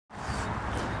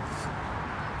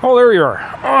Oh, there you are.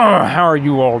 How are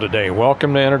you all today?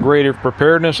 Welcome to Integrative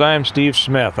Preparedness. I'm Steve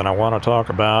Smith, and I want to talk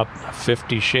about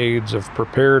 50 Shades of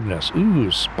Preparedness.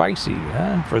 Ooh, spicy,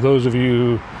 huh? For those of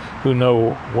you who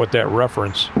know what that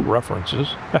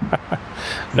references.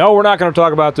 No, we're not going to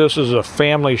talk about this as a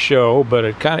family show, but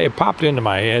it popped into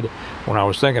my head when I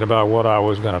was thinking about what I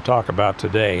was going to talk about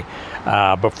today.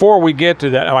 Before we get to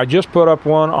that, I just put up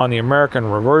one on the American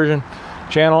Reversion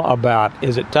channel about,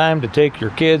 is it time to take your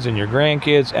kids and your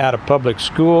grandkids out of public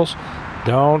schools?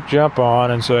 Don't jump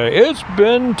on and say, it's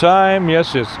been time.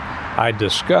 Yes, I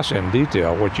discuss in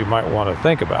detail what you might want to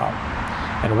think about.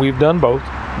 And we've done both.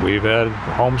 We've had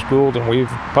homeschooled and we've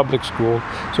public schooled.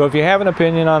 So if you have an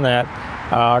opinion on that,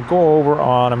 go over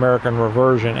on American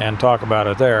Reversion and talk about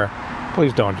it there.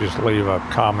 Please don't just leave a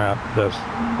comment.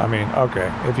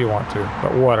 Okay, if you want to,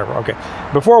 but whatever. Okay,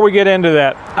 before we get into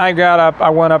that, I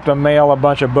went up to mail a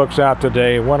bunch of books out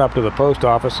today, went up to the post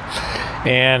office,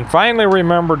 and finally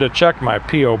remembered to check my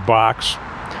P.O. box,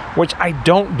 which I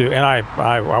don't do, and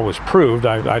I was proved,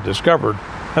 I discovered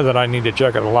that I need to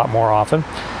check it a lot more often,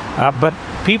 but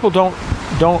people don't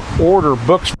order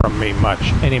books from me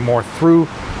much anymore through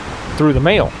the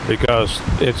mail, because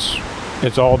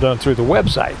it's all done through the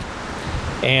website.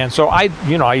 And so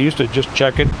I used to just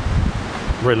check it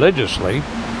religiously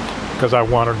because I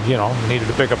needed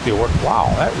to pick up the order. Wow,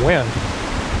 that wind.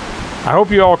 I hope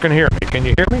you all can hear me. Can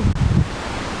you hear me?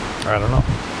 I don't know.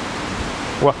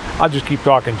 Well, I'll just keep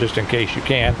talking just in case you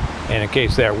can, and in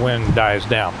case that wind dies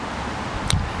down.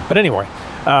 But anyway,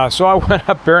 so I went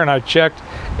up there and I checked,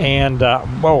 and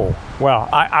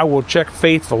I will check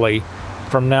faithfully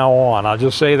from now on. I'll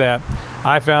just say that.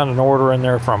 I found an order in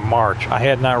there from March. I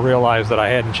had not realized that I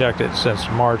hadn't checked it since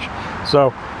March.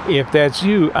 So if that's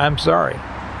you, I'm sorry.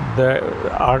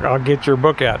 I'll get your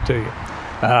book out to you.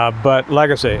 But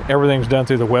like I say, everything's done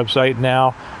through the website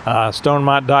now.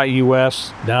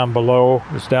 Stonemont.us down below.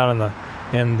 It's down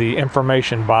in the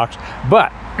information box.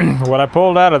 But what I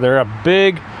pulled out of there, a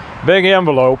big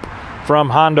envelope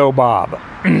from Hondo Bob.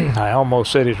 I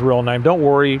almost said his real name. Don't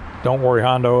worry,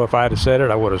 Hondo. If I had said it,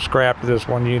 I would have scrapped this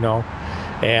one,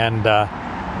 And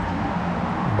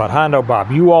but Hondo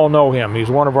Bob, you all know him.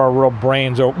 He's one of our real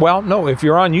brains. Well, no, if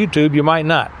you're on YouTube, you might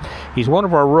not. He's one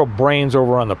of our real brains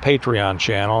over on the Patreon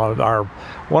channel.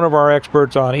 One of our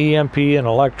experts on EMP and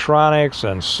electronics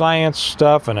and science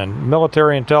stuff and in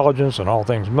military intelligence and all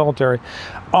things military,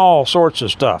 all sorts of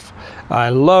stuff. I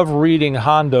love reading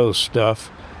Hondo's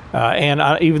stuff.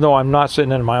 Even though I'm not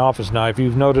sitting in my office now, if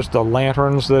you've noticed the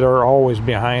lanterns that are always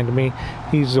behind me,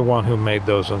 he's the one who made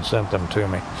those and sent them to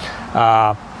me.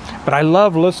 But I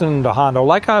love listening to Hondo,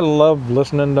 like I love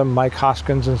listening to Mike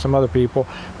Hoskins and some other people,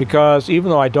 because even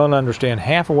though I don't understand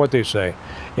half of what they say,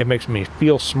 it makes me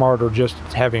feel smarter just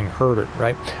having heard it,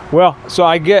 right? Well, so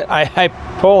I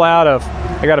pull out of,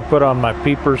 I got to put on my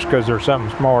peepers because there's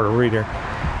something smaller to read here,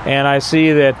 and I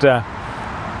see that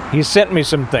he sent me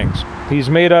some things. He's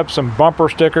made up some bumper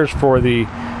stickers for the,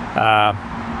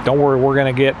 don't worry, we're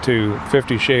going to get to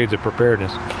 50 Shades of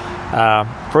Preparedness,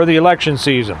 for the election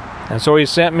season. And so he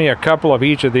sent me a couple of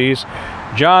each of these.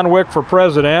 John Wick for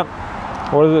president.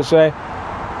 What does it say?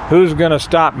 Who's going to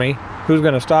stop me? Who's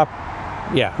going to stop?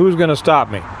 Yeah, who's going to stop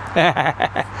me?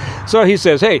 So he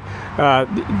says, hey,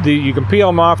 you can peel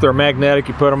them off. They're magnetic.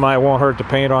 You put them on, it won't hurt to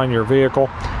paint on your vehicle.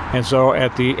 And so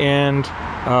at the end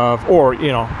of,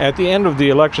 at the end of the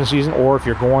election season, or if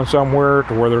you're going somewhere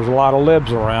to where there's a lot of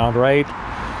libs around, right?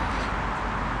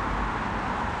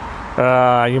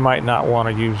 You might not want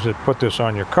to put this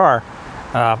on your car.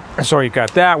 So you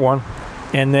got that one.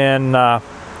 And then my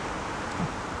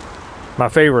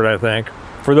favorite, I think,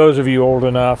 for those of you old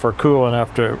enough or cool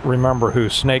enough to remember who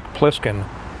Snake Plissken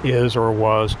is or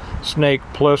was, Snake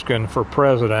Plissken for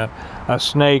president, a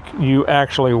snake you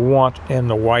actually want in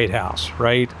the White House,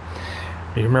 right?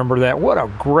 You remember that? What a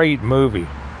great movie.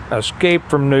 Escape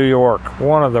from New York,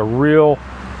 one of the real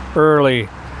early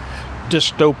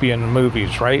dystopian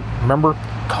movies, right? Remember?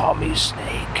 Call me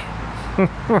Snake.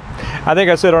 I think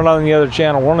I said on the other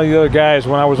channel, one of the other guys,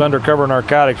 when I was undercover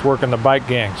narcotics working the bike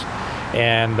gangs,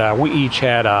 and we each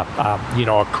had a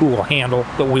cool handle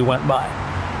that we went by.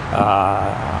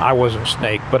 I wasn't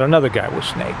Snake, but another guy was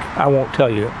Snake. I won't tell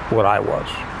you what I was.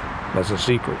 That's a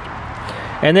secret.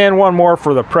 And then one more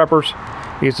for the preppers.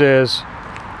 He says,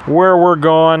 where we're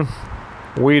going,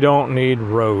 we don't need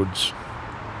roads.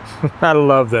 I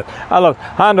love that.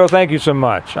 Hondo, thank you so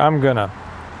much.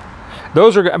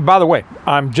 Those are, by the way,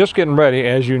 I'm just getting ready,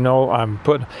 as you know,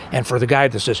 and for the guy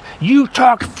that says, you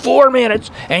talked 4 minutes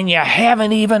and you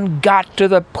haven't even got to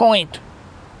the point.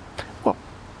 Well,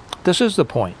 this is the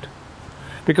point.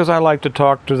 because I like to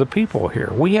talk to the people here.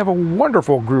 We have a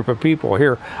wonderful group of people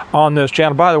here on this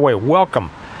channel. By the way, welcome.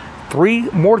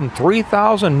 More than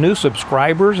 3,000 new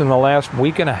subscribers in the last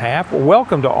week and a half.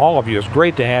 Welcome to all of you. It's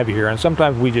great to have you here. And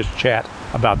sometimes we just chat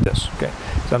about this. Okay.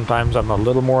 Sometimes I'm a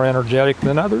little more energetic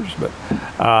than others,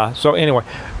 but so anyway,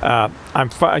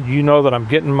 you know that I'm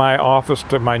getting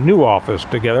my new office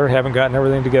together. Haven't gotten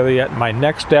everything together yet. My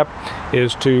next step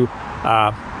is to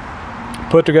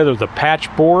put together the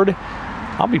patch board.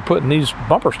 I'll be putting these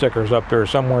bumper stickers up there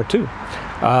somewhere too.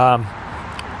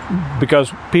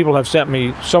 Because people have sent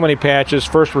me so many patches,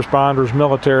 first responders,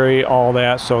 military, all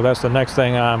that. So that's the next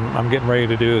thing I'm getting ready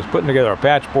to do, is putting together a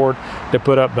patch board to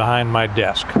put up behind my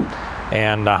desk.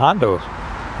 And Hondo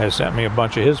has sent me a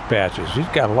bunch of his patches. He's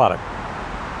got a lot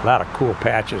of cool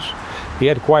patches. He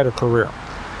had quite a career.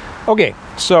 Okay,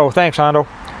 so thanks, Hondo.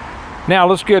 Now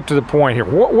let's get to the point here.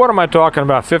 What am I talking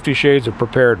about? 50 Shades of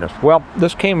Preparedness. Well,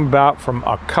 this came about from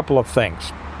a couple of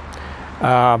things.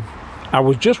 I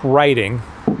was just writing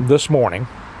this morning,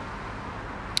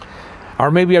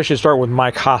 or maybe I should start with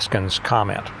Mike Hoskins'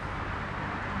 comment.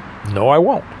 No, I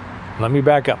won't. Let me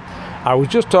back up. I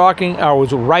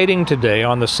was writing today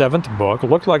on the 7th book. It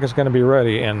looks like it's going to be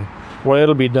ready, and well,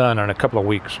 it'll be done in a couple of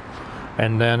weeks.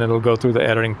 And then it'll go through the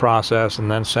editing process and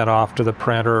then sent off to the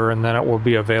printer, and then it will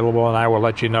be available, and I will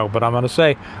let you know. But I'm going to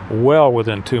say well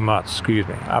within 2 months. Excuse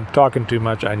me. I'm talking too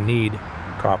much. I need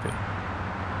coffee.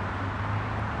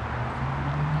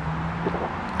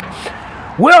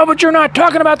 Well, but you're not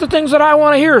talking about the things that I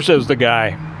want to hear, says the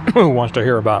guy who wants to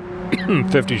hear about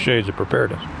 50 Shades of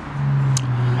Preparedness.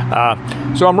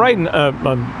 So I'm writing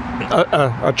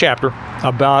a chapter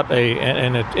about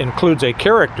and it includes a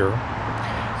character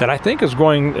that I think is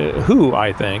going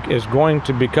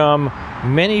to become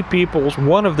many people's,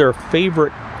 one of their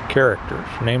favorite characters.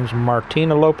 Her name's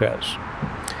Martina Lopez.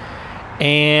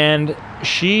 And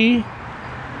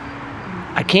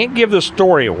I can't give the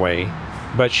story away,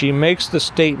 but she makes the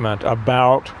statement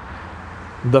about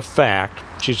the fact,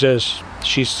 she says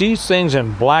she sees things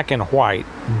in black and white,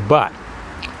 but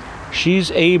she's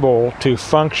able to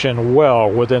function well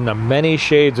within the many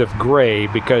shades of gray,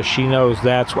 because she knows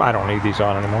I don't need these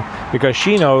on anymore, because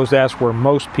she knows that's where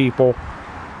most people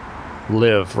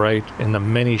live, right? In the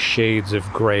many shades of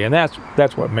gray. And that's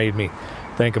what made me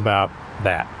think about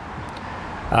that.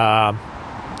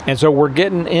 And so we're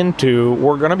going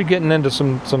to be getting into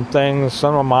some things,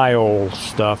 some of my old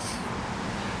stuff,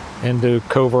 into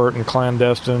covert and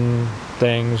clandestine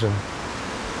things and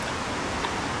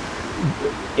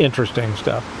interesting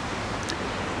stuff.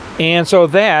 And so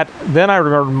then I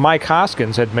remember Mike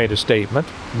Hoskins had made a statement,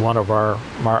 one of our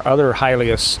other highly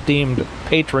esteemed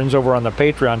patrons over on the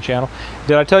Patreon channel.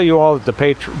 Did I tell you all that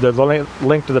the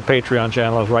link to the Patreon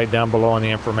channel is right down below in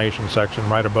the information section,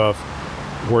 right above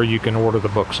where you can order the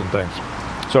books and things.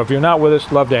 So if you're not with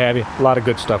us, love to have you. A lot of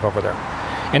good stuff over there.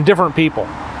 And different people.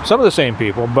 Some of the same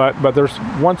people, but there's,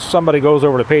 once somebody goes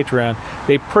over to Patreon,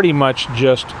 they pretty much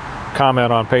just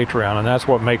comment on Patreon, and that's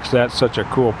what makes that such a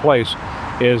cool place,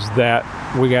 is that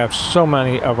we have so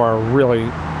many of our really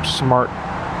smart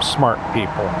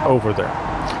people over there.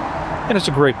 And it's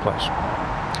a great place.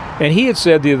 And he had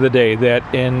said the other day that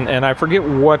and I forget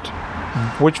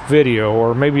which video,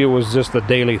 or maybe it was just the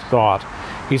Daily Thought,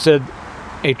 he said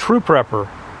a true prepper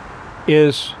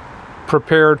is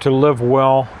prepared to live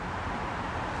well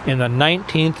in the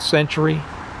 19th century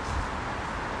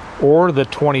or the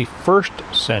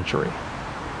 21st century.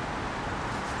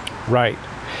 Right.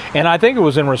 And I think it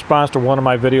was in response to one of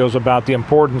my videos about the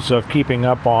importance of keeping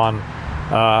up on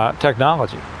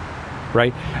technology,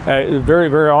 right? Very,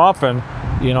 very often,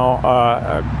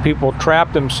 people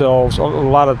trap themselves, a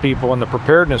lot of people in the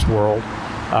preparedness world,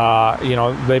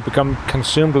 they become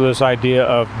consumed with this idea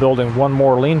of building one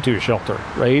more lean-to shelter,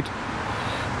 right?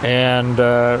 And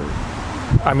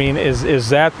I mean, is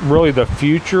that really the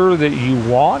future that you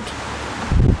want?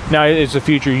 Now, it's a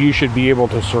future you should be able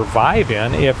to survive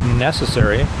in if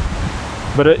necessary,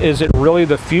 but is it really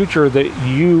the future that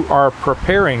you are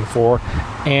preparing for?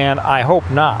 And I hope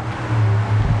not.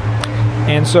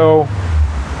 And so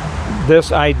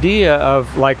this idea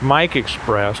of, like Mike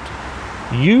expressed,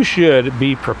 you should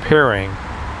be preparing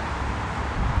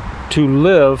to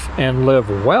live and live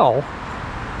well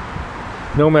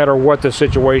no matter what the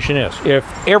situation is.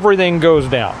 If everything goes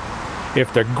down,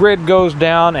 if the grid goes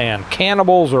down and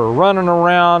cannibals are running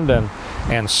around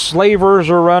and slavers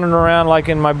are running around like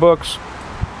in my books.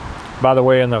 By the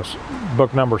way, in the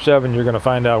book number 7, you're going to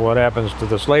find out what happens to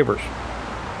the slavers.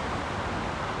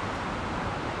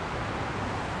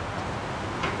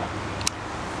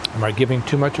 Am I giving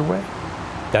too much away?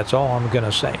 That's all I'm going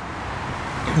to say.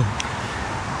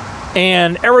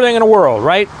 and everything in the world,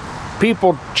 right?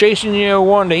 People chasing you,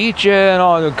 wanting to eat you, and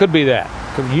all. It could be that.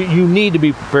 You need to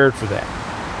be prepared for that.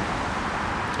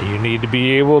 You need to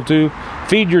be able to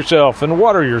feed yourself and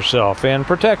water yourself and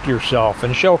protect yourself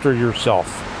and shelter yourself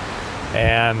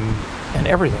and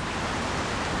everything.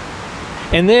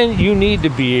 And then you need to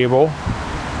be able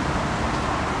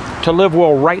to live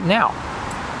well right now.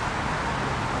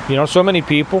 You know, so many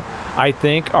people, I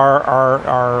think,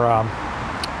 well,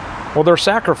 they're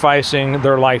sacrificing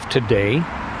their life today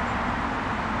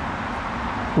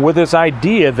with this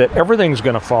idea that everything's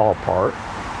going to fall apart,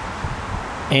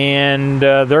 and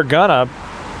they're gonna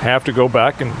have to go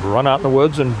back and run out in the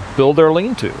woods and build their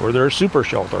lean-to or their super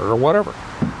shelter or whatever,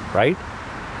 right?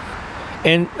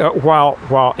 And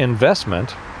while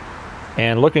investment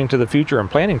and looking to the future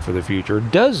and planning for the future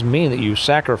does mean that you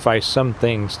sacrifice some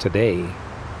things today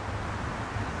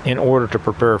in order to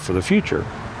prepare for the future,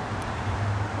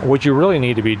 what you really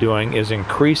need to be doing is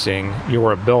increasing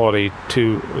your ability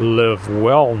to live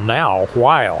well now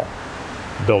while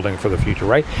building for the future,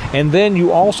 right? And then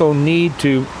you also need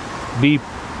to be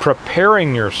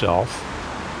preparing yourself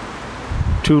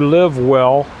to live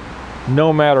well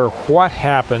no matter what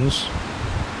happens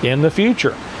in the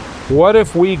future. What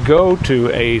if we go to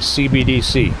a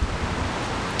CBDC?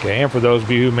 Okay, and for those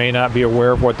of you who may not be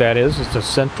aware of what that is, it's a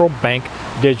central bank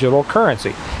digital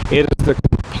currency. It is the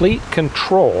complete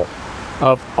control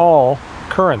of all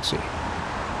currency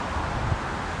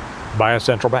by a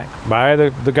central bank, by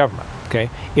the government. Okay,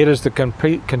 it is the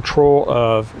complete control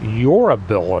of your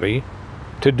ability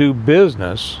to do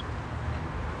business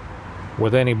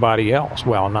with anybody else.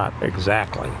 Well, not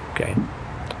exactly. Okay,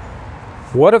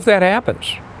 what if that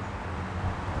happens?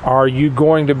 Are you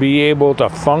going to be able to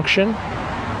function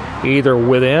either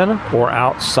within or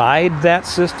outside that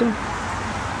system?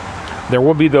 There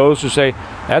will be those who say,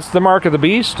 that's the mark of the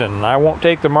beast, and I won't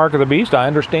take the mark of the beast. I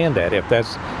understand that.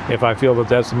 If I feel that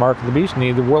that's the mark of the beast,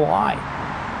 neither will I.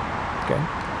 Okay.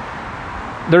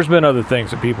 There's been other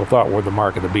things that people thought were the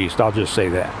mark of the beast. I'll just say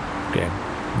that. Okay.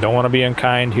 Don't want to be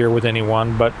unkind here with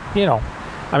anyone, but you know,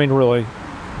 I mean, really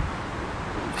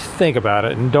think about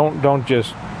it, and don't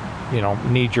just, you know,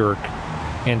 knee-jerk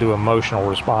into emotional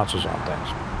responses on things.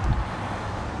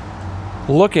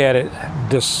 Look at it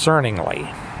discerningly.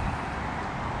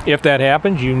 If that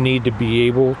happens, you need to be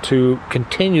able to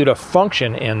continue to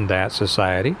function in that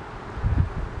society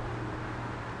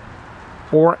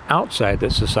or outside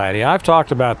that society. I've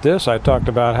talked about this. I talked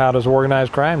about how does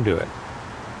organized crime do it.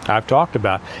 I've talked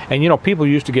about, and you know, people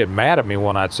used to get mad at me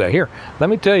when I'd say, here, let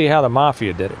me tell you how the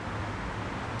mafia did it.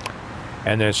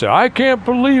 And they say, I can't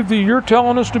believe that you're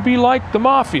telling us to be like the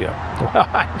mafia. Well,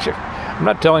 I'm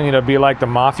not telling you to be like the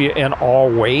mafia in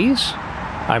all ways.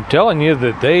 I'm telling you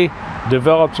that they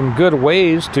developed some good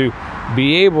ways to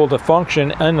be able to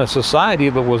function in a society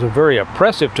that was very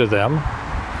oppressive to them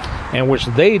and which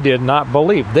they did not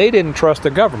believe. They didn't trust the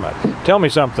government. Tell me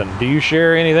something. Do you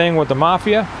share anything with the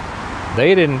mafia?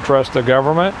 They didn't trust the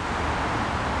government.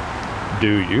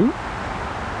 Do you?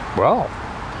 Well,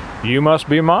 you must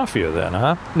be mafia then,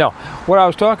 huh? No, what I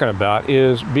was talking about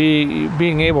is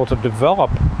being able to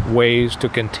develop ways to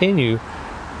continue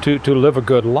to live a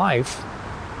good life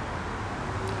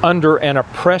under an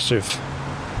oppressive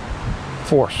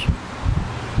force.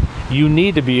 You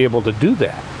need to be able to do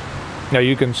that. Now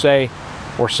you can say,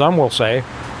 or some will say,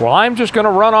 well, I'm just going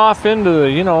to run off into,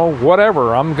 you know,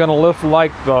 whatever. I'm going to live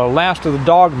like the Last of the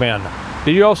Dogmen.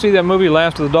 Did you all see that movie,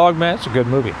 Last of the Dogmen? It's a good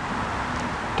movie.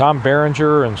 Tom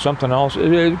Berenger and something else.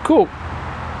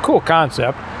 Cool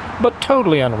concept, but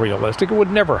totally unrealistic. It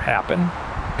would never happen.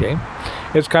 Okay,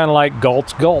 it's kind of like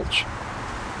Galt's Gulch,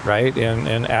 right?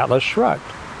 In Atlas Shrugged.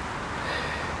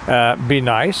 Be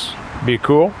nice, be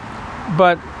cool,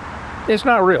 but it's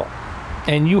not real.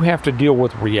 And you have to deal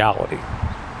with reality.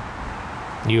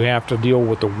 You have to deal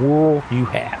with the world you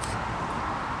have.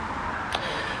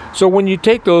 So when you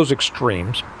take those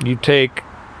extremes, you take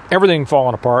everything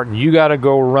falling apart and you got to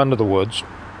go run to the woods,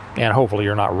 and hopefully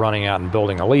you're not running out and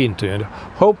building a lean-to.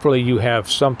 Hopefully you have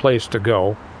some place to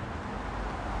go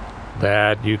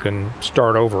that you can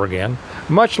start over again,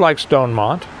 much like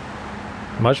Stonemont,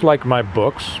 much like my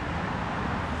books.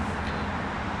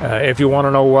 If you want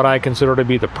to know what I consider to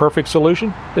be the perfect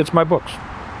solution, it's my books.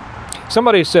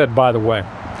 Somebody said, by the way,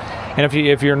 and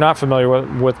if you're not familiar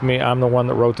with me, I'm the one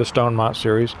that wrote the Stonemont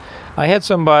series. I had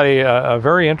somebody, a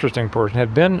very interesting person,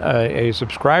 had been a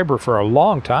subscriber for a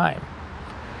long time,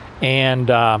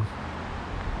 and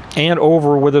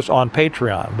over with us on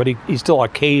Patreon, but he still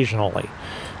occasionally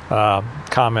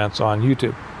comments on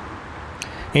YouTube.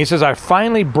 And he says, I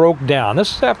finally broke down.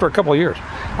 This is after a couple of years.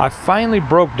 I finally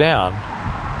broke down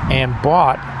and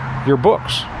bought your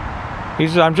books. He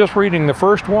says, I'm just reading the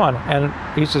first one. And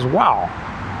he says, wow,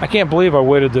 I can't believe I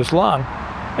waited this long.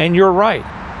 And you're right.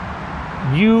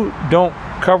 You don't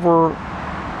cover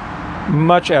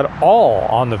much at all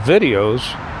on the videos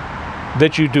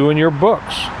that you do in your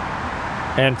books.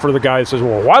 And for the guy that says,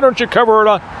 well, why don't you cover it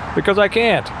on? Because I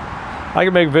can't. I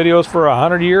can make videos for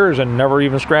 100 years and never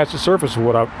even scratch the surface of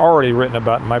what I've already written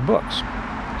about in my books.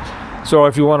 So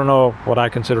if you want to know what I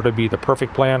consider to be the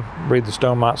perfect plan, read the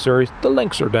Stone Mount series. The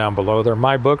links are down below. They're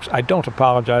my books. I don't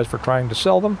apologize for trying to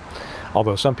sell them,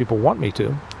 although some people want me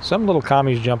to. Some little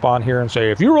commies jump on here and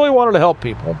say, if you really wanted to help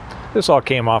people, this all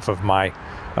came off of my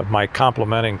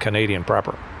complimenting Canadian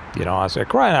prepper. You know, I said,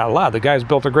 crying out loud, the guy's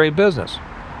built a great business.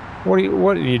 What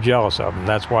are you jealous of? And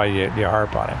that's why you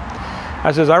harp on him.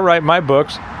 I says, I write my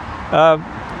books,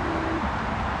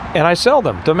 and I sell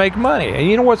them to make money. And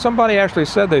you know what somebody actually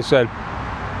said? They said,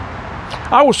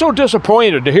 I was so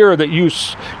disappointed to hear that you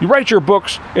write your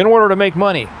books in order to make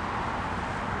money.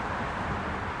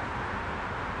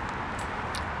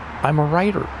 I'm a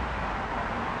writer.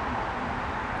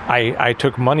 I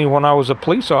took money when I was a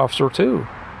police officer too.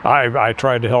 I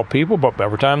tried to help people, but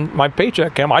every time my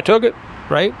paycheck came, I took it,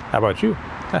 right? How about you?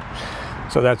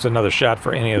 So that's another shot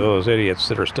for any of those idiots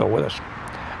that are still with us.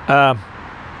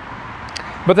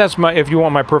 But that's if you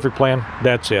want my perfect plan,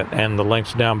 that's it. And the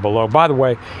link's down below. By the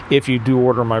way, if you do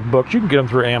order my books, you can get them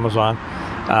through Amazon,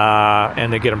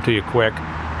 and they get them to you quick.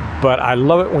 But I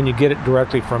love it when you get it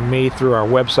directly from me through our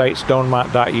website,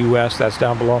 stonemount.us. That's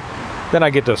down below. Then I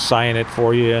get to sign it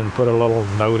for you and put a little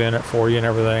note in it for you and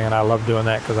everything. And I love doing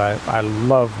that because I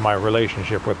love my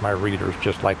relationship with my readers,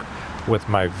 just like with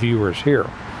my viewers here.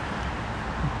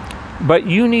 But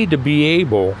you need to be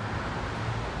able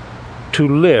to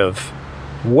live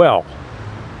well.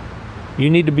 You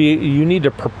need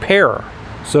to prepare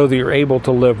so that you're able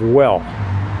to live well.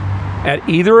 At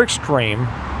either extreme,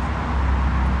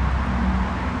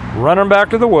 running back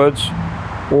to the woods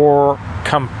or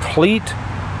complete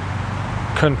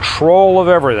control of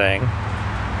everything,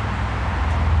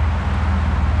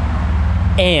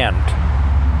 and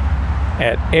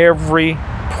at every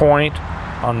point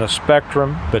on the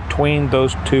spectrum between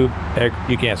those two,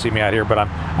 you can't see me out here, but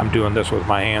I'm doing this with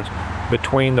my hands,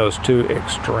 between those two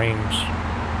extremes.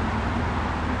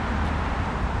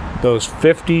 Those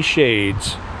 50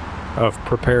 shades of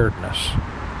preparedness.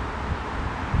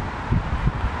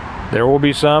 There will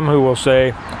be some who will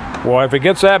say, well, if it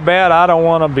gets that bad, I don't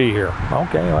want to be here.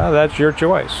 Okay, well, that's your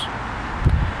choice.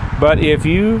 But if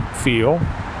you feel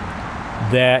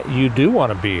that you do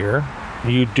want to be here,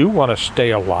 you do want to stay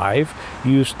alive,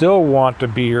 you still want to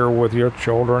be here with your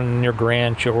children and your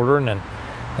grandchildren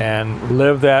and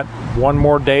live that one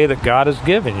more day that God has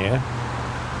given you,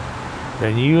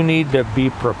 then you need to be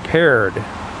prepared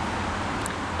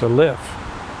to live.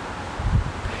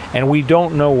 And we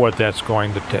don't know what that's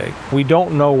going to take. We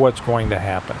don't know what's going to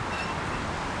happen.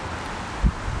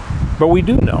 But we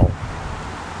do know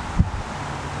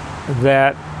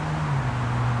that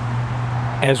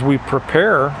as we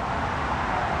prepare,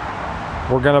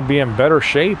 we're going to be in better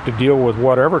shape to deal with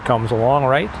whatever comes along,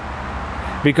 right?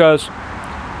 Because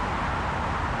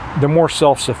the more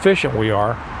self-sufficient we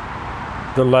are,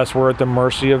 the less we're at the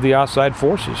mercy of the outside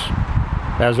forces.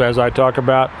 As I talk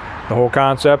about, the whole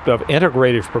concept of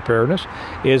integrative preparedness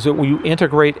is that you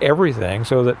integrate everything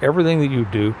so that everything that you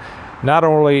do not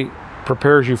only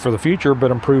prepares you for the future,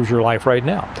 but improves your life right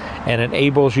now and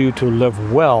enables you to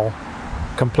live well,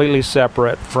 completely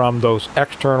separate from those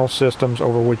external systems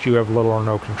over which you have little or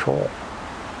no control.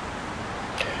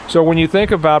 So when you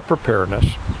think about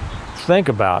preparedness,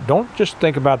 don't just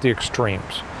think about the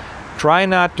extremes. Try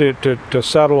not to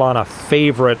settle on a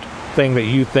favorite thing that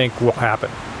you think will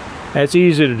happen. It's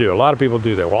easy to do. A lot of people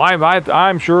do that. Well,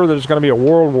 I'm sure that it's going to be a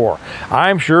world war.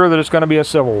 I'm sure that it's going to be a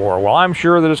civil war. Well, I'm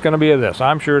sure that it's going to be a this.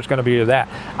 I'm sure it's going to be a that.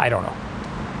 I don't know.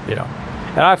 You know.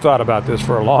 And I've thought about this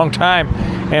for a long time.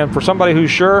 And for somebody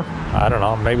who's sure, I don't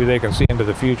know, maybe they can see into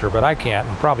the future, but I can't,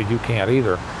 and probably you can't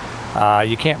either.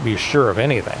 You can't be sure of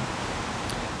anything.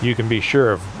 You can be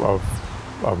sure of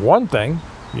one thing.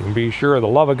 You can be sure of the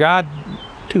love of God,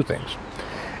 two things.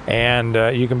 And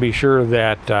you can be sure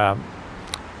that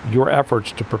your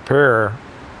efforts to prepare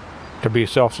to be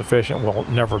self-sufficient will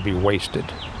never be wasted.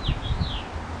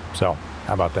 So,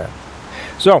 how about that?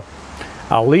 So,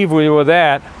 I'll leave you with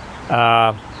that.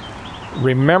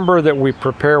 Remember that we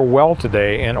prepare well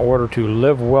today in order to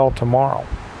live well tomorrow.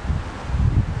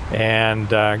 And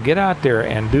get out there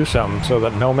and do something so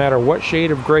that no matter what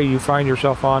shade of gray you find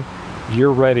yourself on,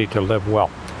 you're ready to live well.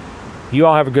 You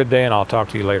all have a good day, and I'll talk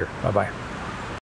to you later. Bye-bye.